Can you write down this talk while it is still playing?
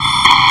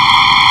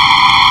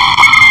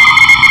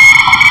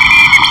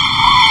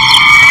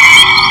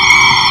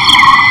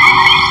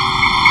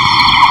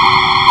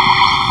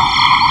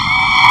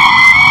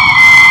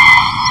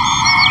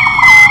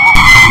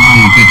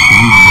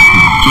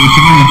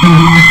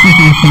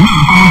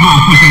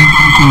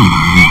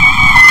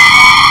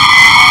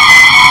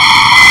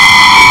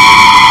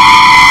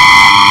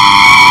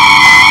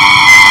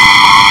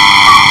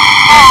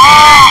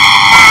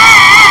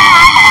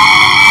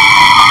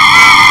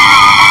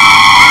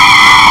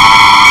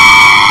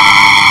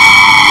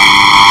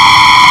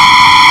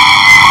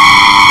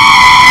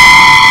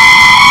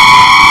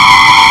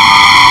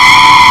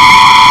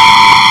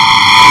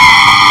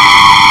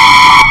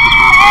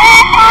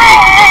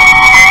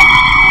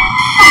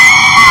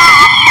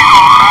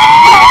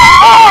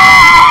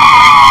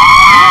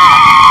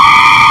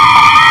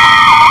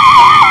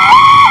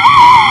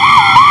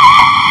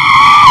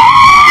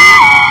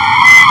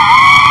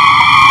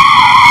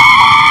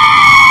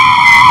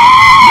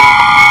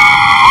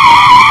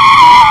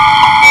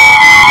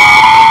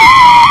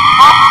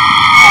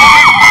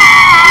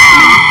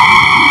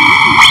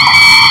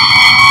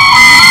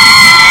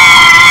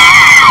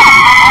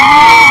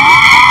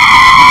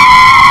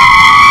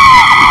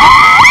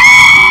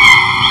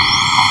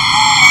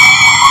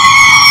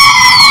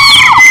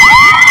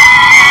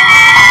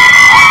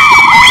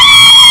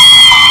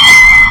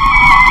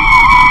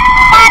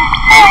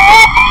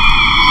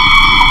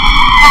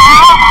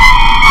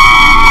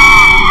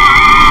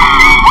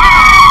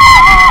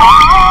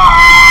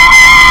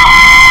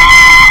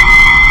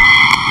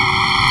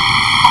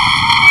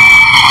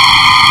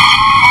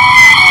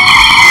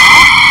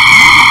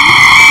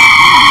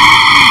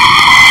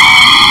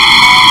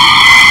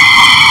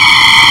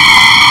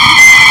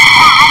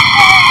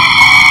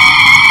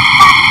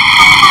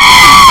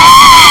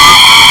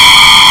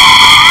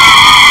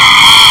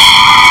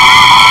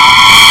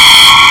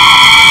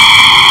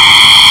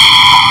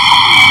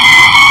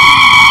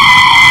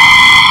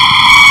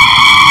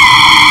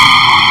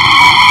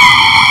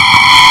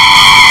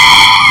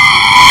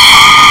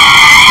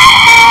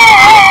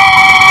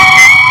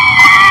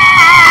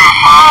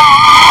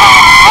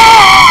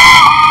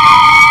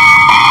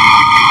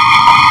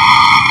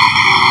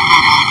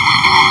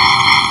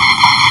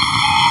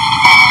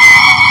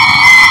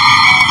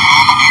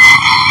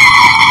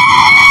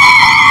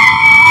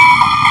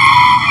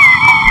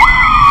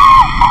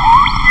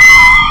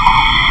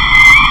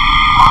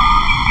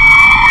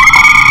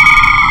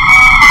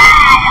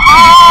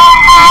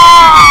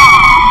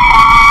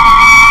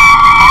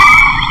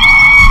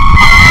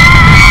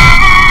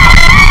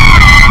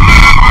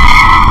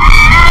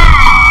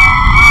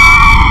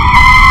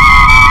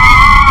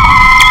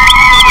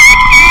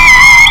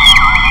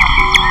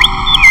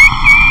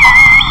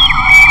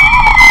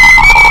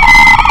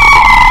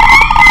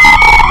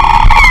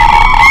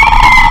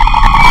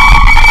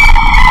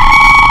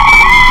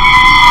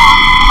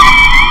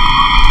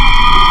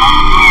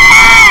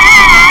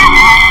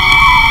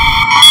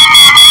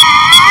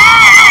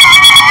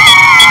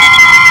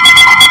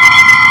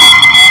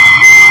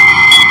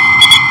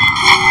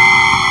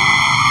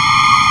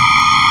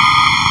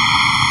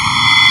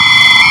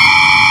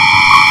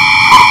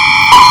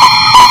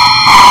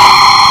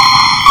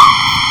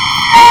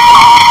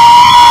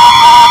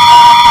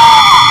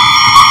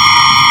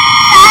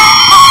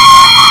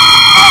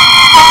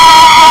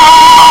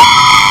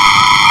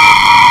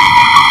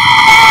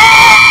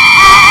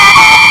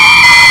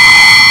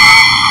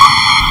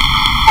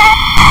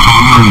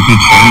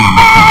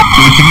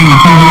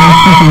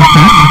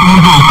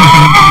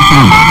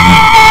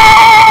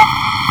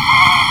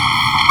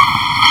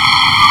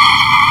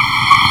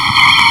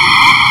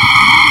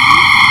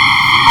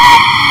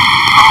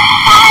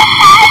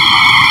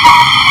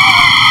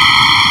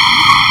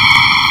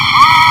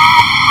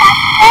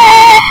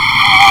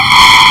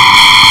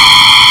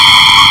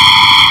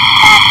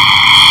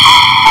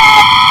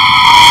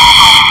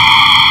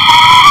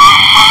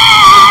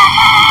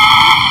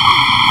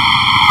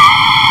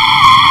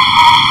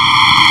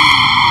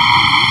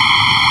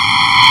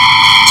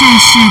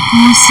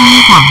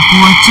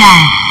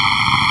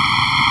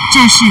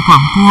这是广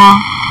播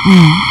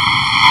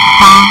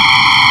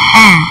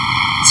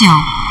5829，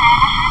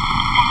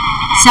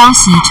消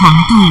息长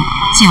度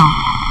95，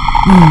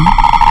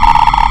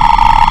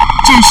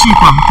这是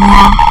广播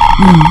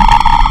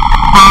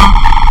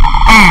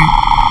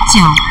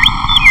5829，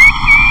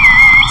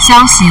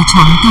消息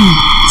长度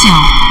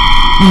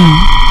95，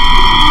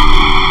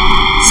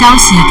消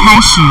息开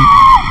始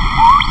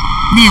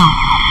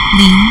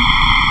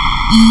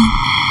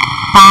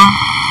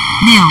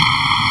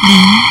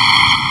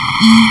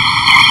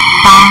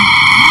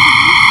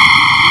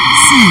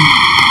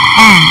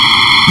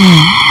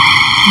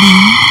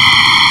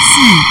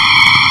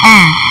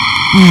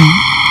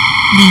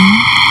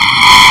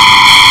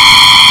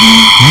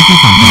台北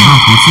港港澳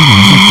投资人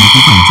对台股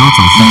本周走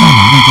势带来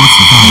利多期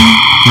待，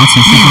尤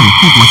其是对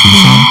护国神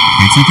山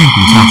台积电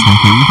股价重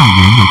回500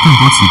元有更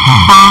多期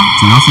盼，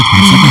主要是台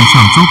积电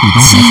上周股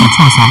东人数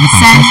创下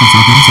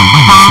139.9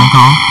万人新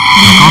高，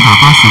有高达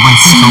80万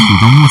新手股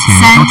东目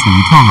前都处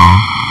于套牢。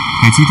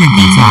台积电股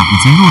价已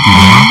经落底了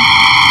吗？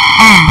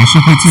还是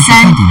会继续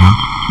探底呢？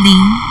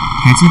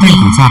台积电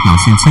股价表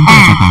现牵动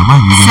着百万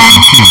余人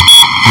情绪，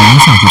也影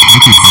响着台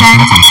股盘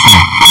中走势。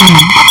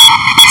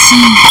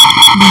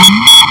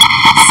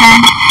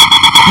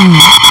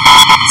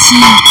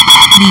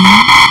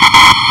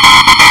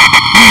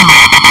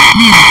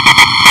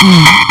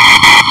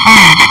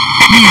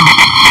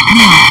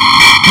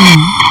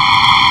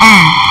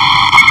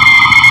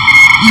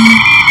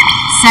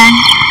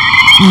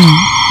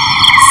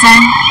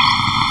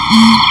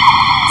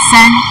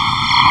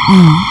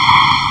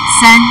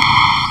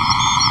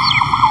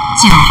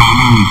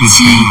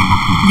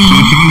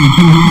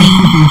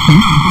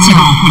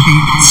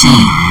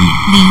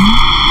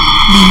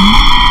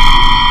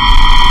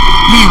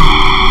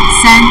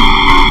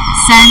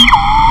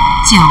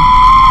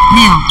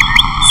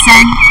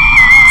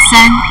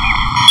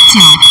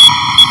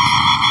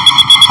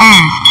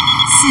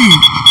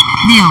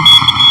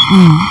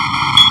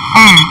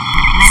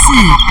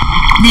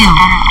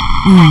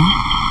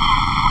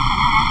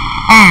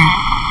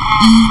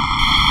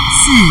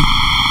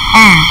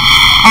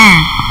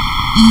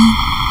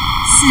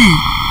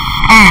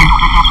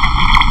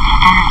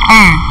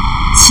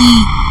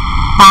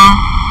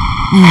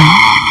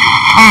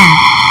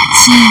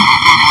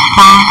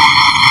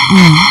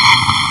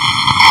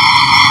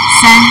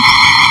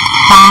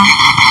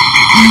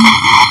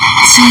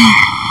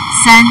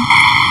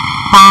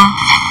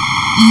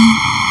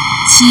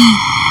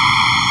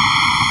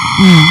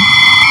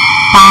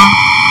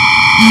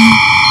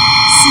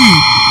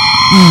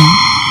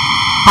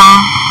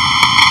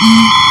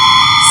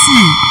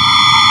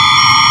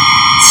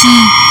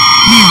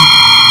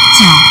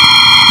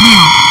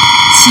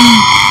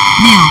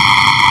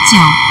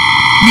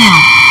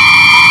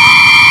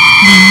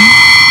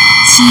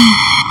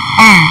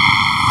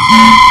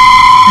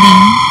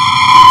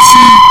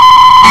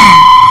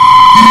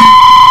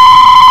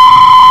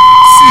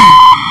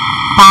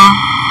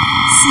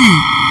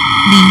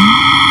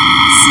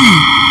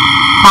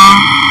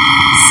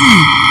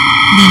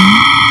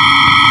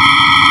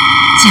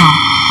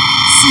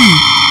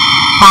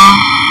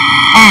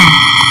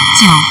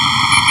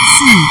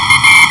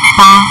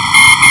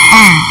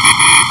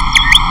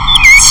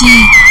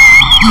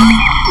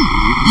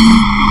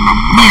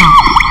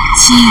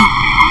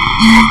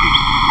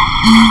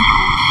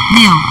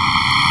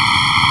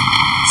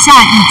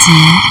下一集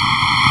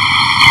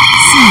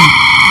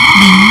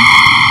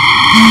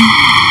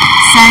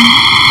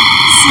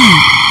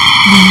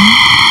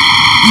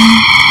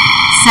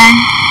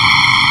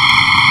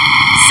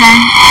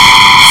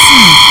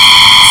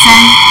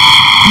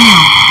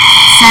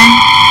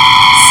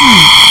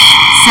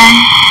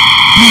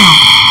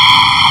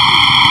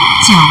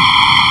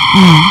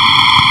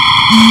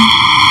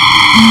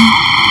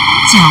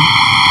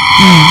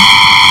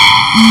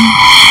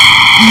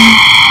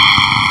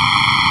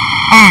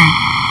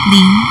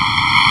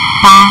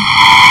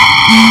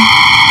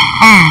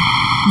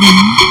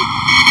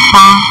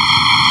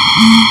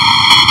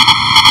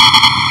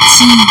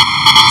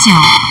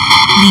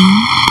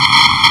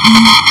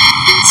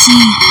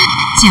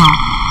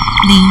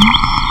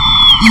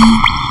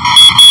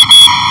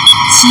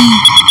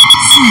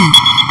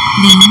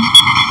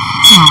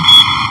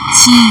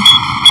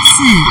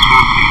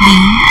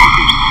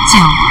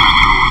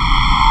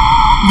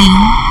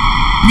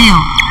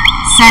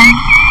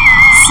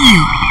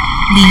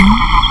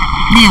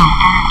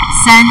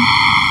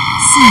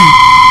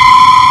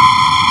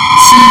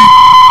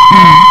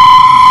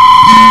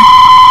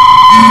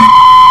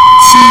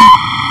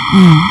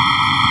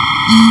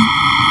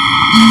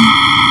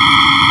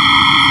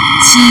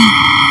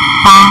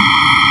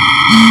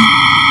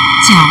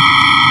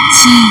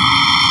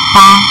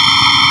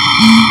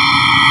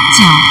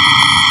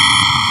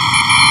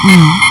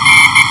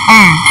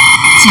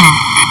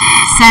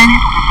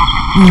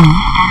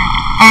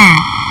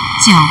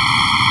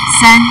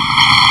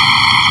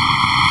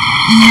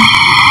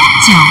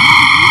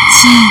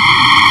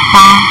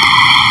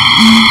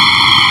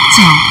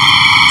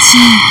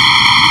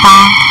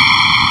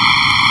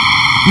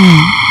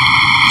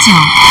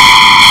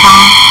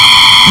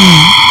9、8、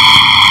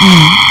2、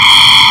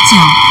7、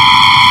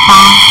4、8、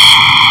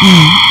2、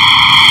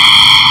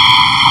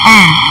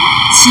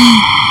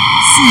7、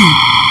4、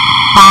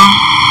8、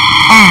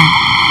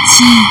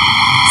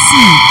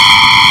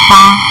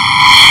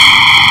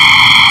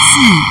4、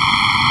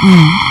5、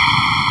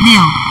6、9、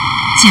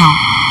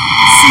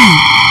4、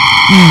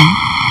5、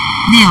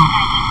6、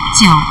9。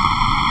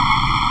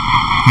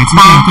台积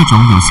电各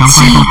种有相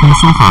关沟通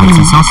说法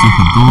及消息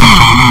很多，未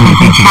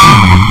被准证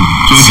为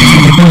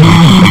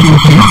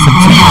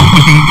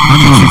合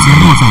理区间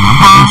落在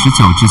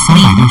269至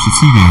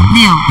367元，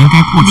应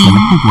该破除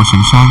护国神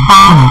山不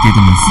能跌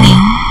的迷思。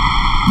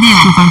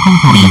这番空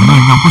头言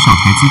论让不少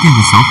台积电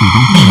的小股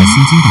东听了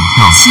心惊胆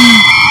跳。7、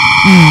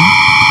5、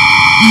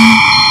1、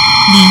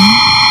0、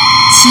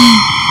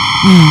7、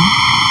5、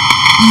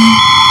1、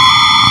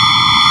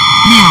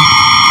6、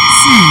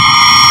4、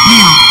6、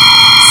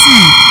4、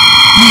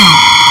6、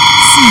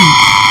4、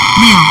6、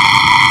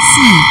4、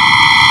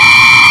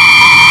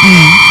5、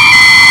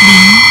0、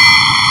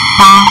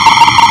8、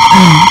5、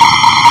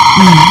5、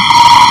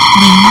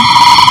0、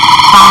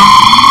8、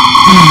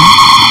5、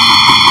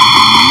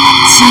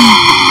7、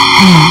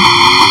5、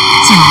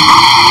9、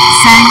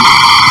3、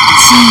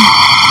7、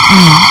5、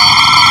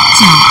9、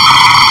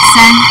3。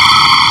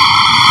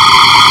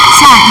下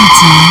一节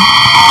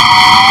6、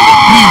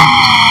6、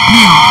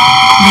0、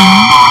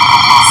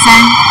3、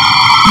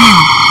6、6、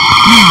0、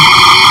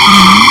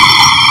3、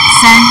1、6、7、8、1、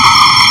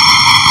6、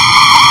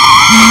7、8、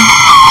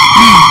2、4、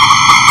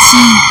9、3、2、4、9、3、5、8、3、4、5、8、3、4、4、4、4、0、4、4、4、0、2、8、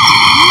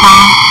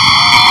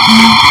5、0、2、8、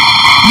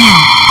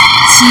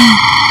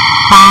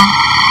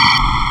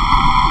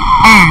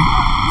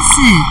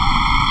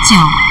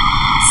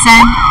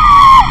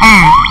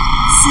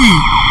5、0、7、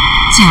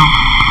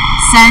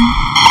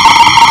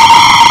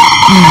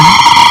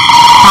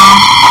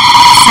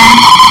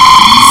0、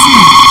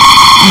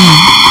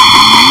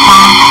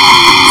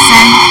0、4、7、0、0、4、3、0、2、9、3、0、2、9、6、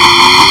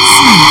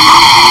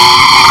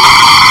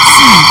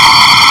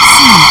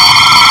9、7、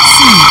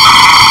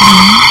5、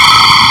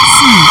6、9、7、5、2、9、9、4、2、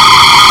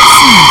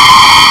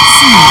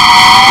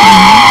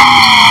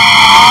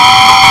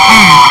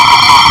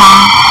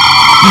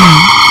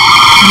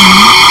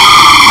9、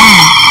9、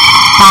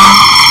4、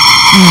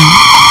0、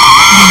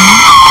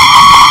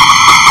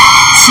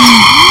6、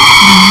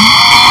4、1、0、6、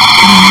4、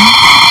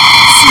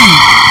1、7、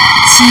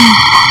6、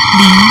1、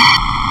0、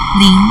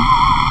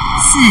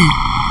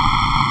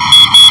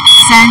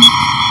7、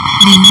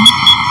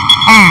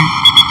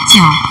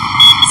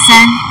6、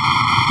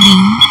1、0、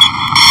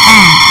4、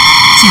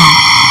2、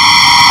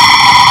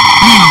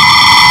5、5、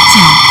4、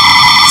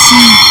2、5、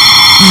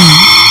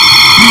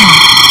5、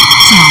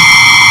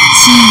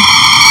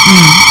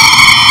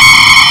5、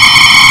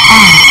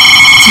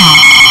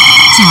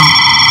0、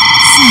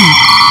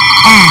7、4、5、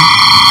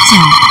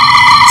0、7、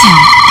4、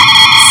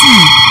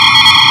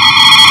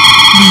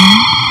1、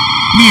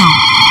9、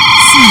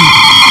8、1、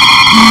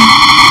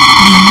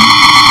0、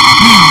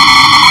9、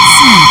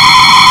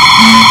8、3、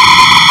1、8、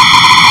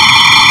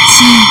7、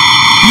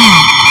3、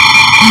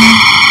1、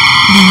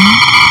8、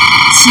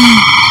7、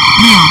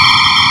9、3、2、6、9、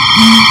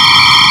3、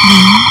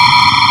2、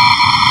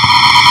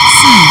6、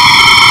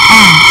6、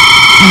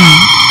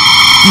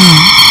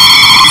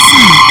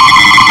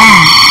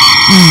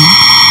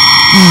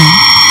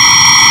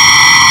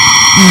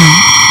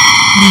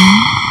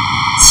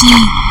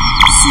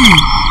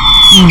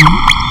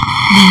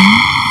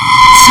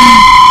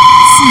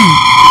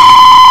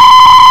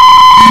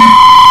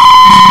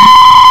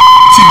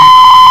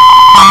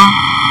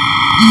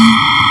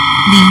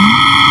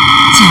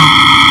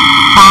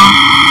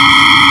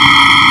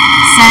2、8、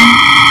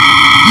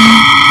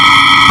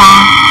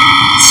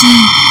6、6、2、8、6、6、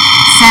7、5、8、6、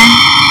7、5、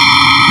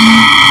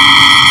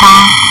8、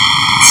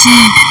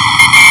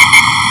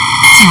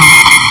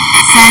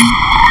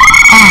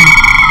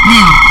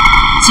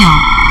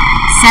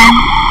8、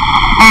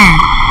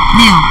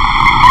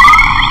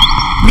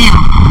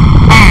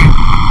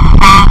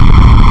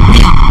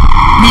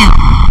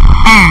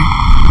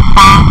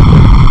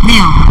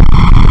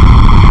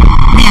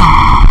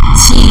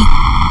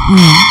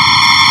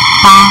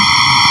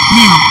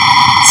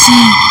6、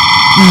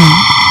2、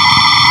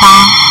8、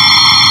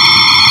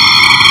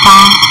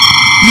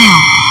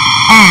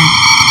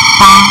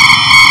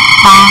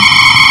8、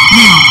6、2、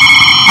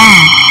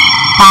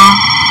8。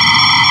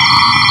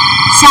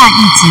下一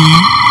节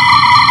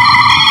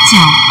9、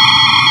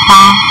8、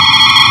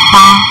8、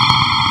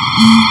1、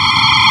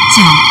9、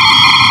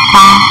8、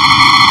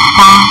8、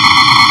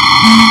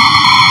1、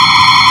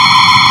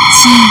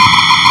7、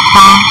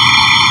8、2、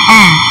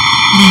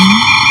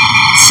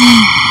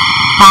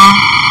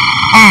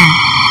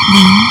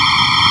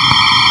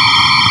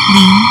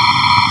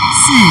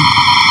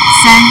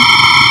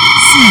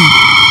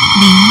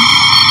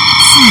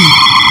0、7、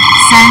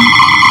8、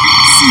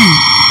2、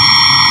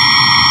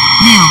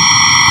0、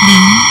0、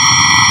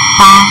4、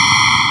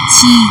3、4、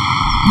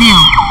0、4、3、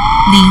4、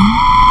6、0、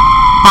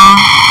8、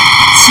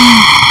7、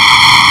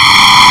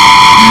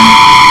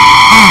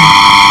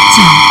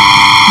6、0、8、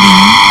7、1、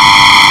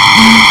2、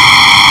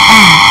9、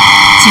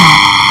0、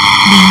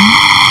1、2、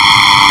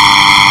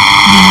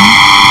9、0、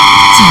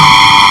0、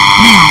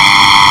9、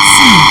6、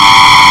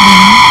4、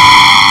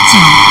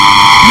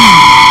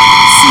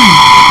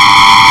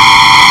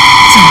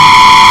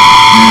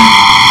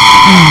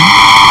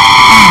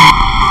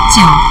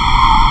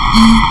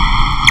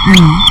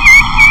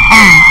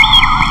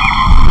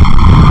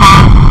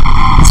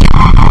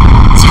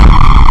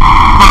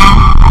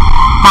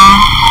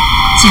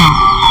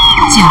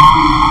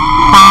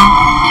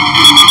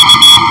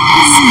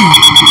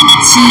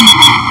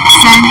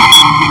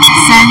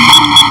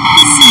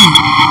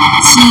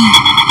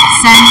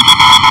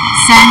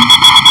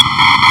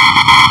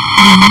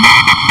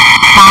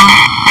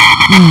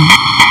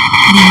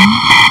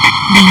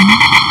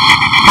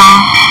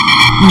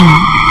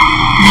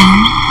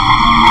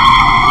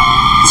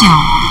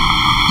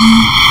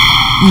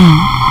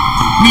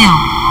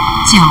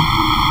9、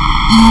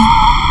1、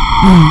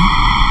5、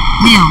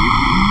6、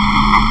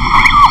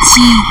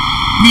7、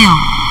6、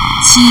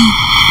7、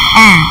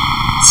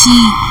2、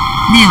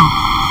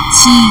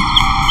7、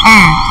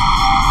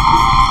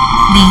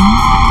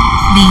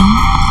6、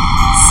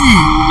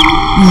7、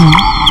2、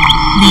0、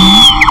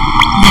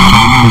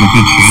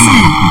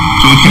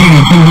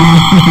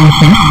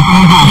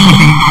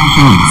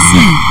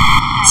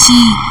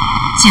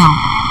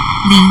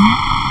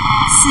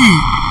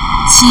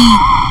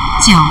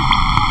0、4、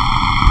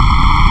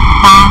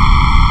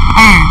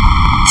5、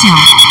0、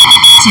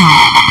7、9、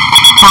0、4、7、9、8、2、9、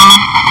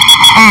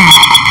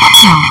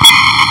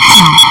9、8、2、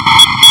9、9、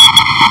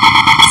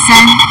3、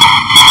7、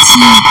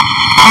2、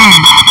9、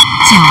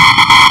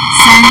3、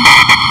7、2、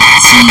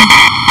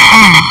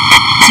9、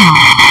0、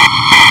4、9、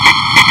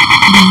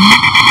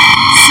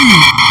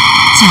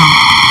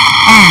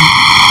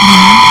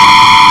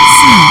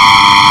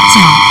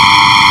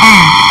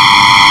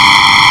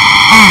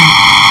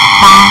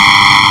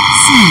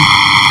2、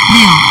0、4、9、2、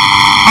2、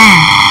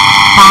8、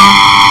4、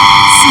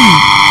6、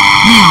2、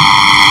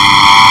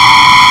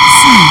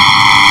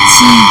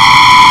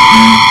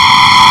8、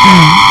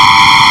4、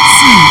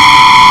6、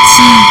4、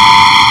7、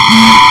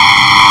1、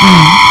5、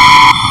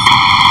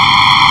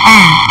4、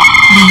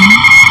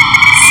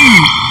7、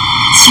1、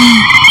5、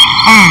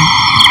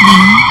2、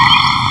0、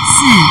4、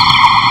7、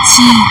2、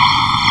0、4、7。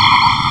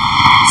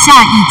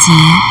下一节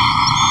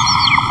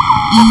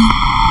，1、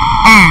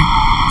2、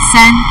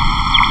3、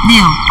6、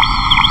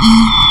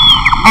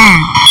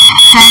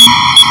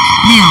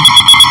1、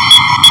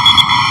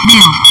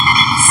2、3、6、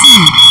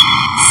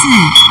6、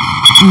4、4、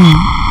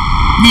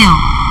5、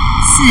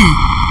6、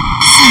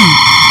4、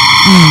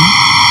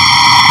4、5、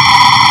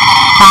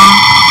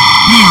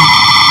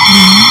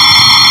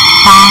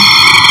8、6、0、8、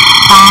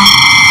8、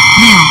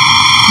6、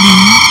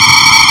0、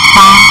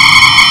8、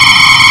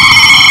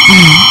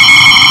5、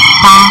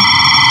8、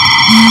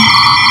1、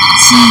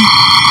7、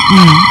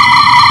5、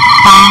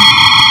8、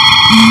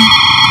1、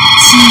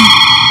7、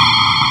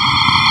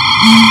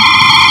1、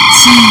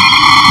7、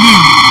6、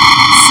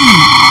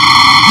4、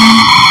1、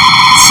7、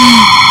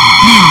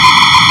6、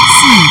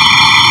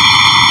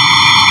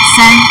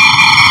4、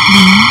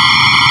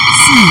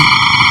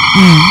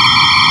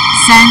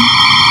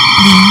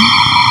3、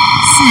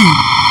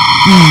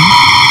0、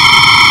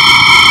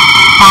4、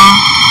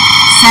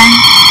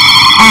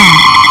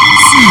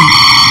5、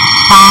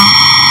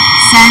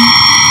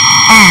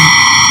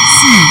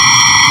3、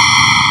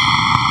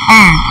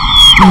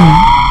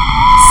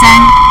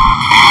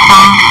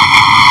0、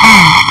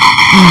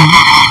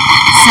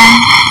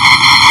4、5、8、3、2、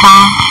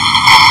4、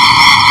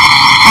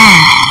8、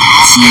3、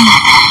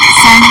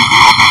2、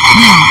4、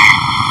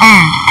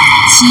2、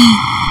5、3、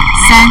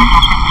8、2、5、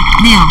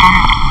3、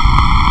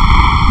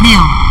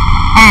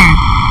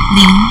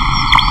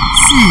8、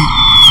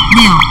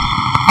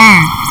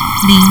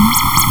2、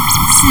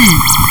7、3、6、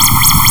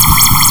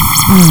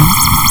2、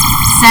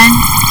7、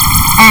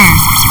3、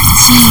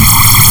6、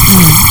6、2、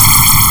0、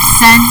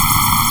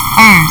4、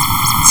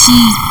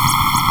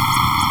6、2、0、4、5、3、2、7、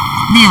5、3、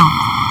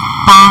2、7、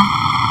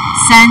6、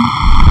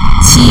8、3、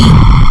7、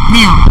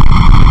6、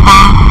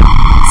8、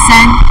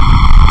3、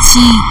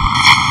7、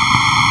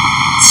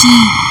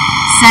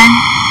7、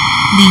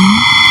3、0、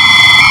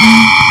1、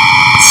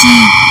7、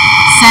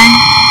3、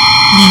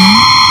0、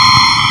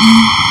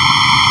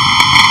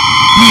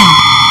1、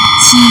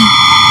6、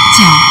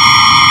7、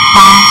9、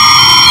8、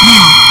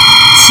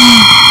6、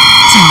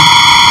7、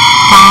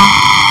9、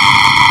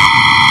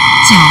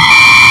8、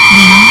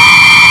9、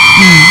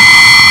0、5、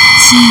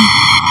7、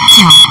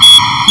9、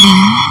0、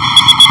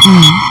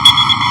5、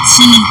7。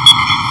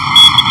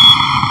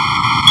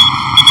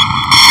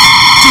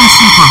这是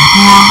广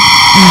播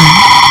5、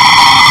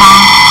8、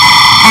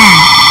2、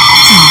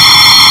9。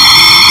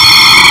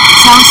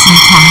消息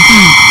传递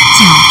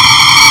9、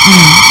5。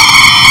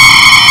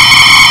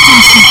这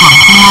是广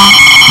播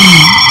5、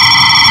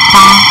8、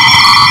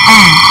2、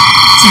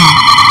9。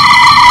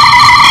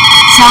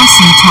消息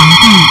传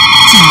递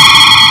9、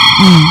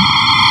5。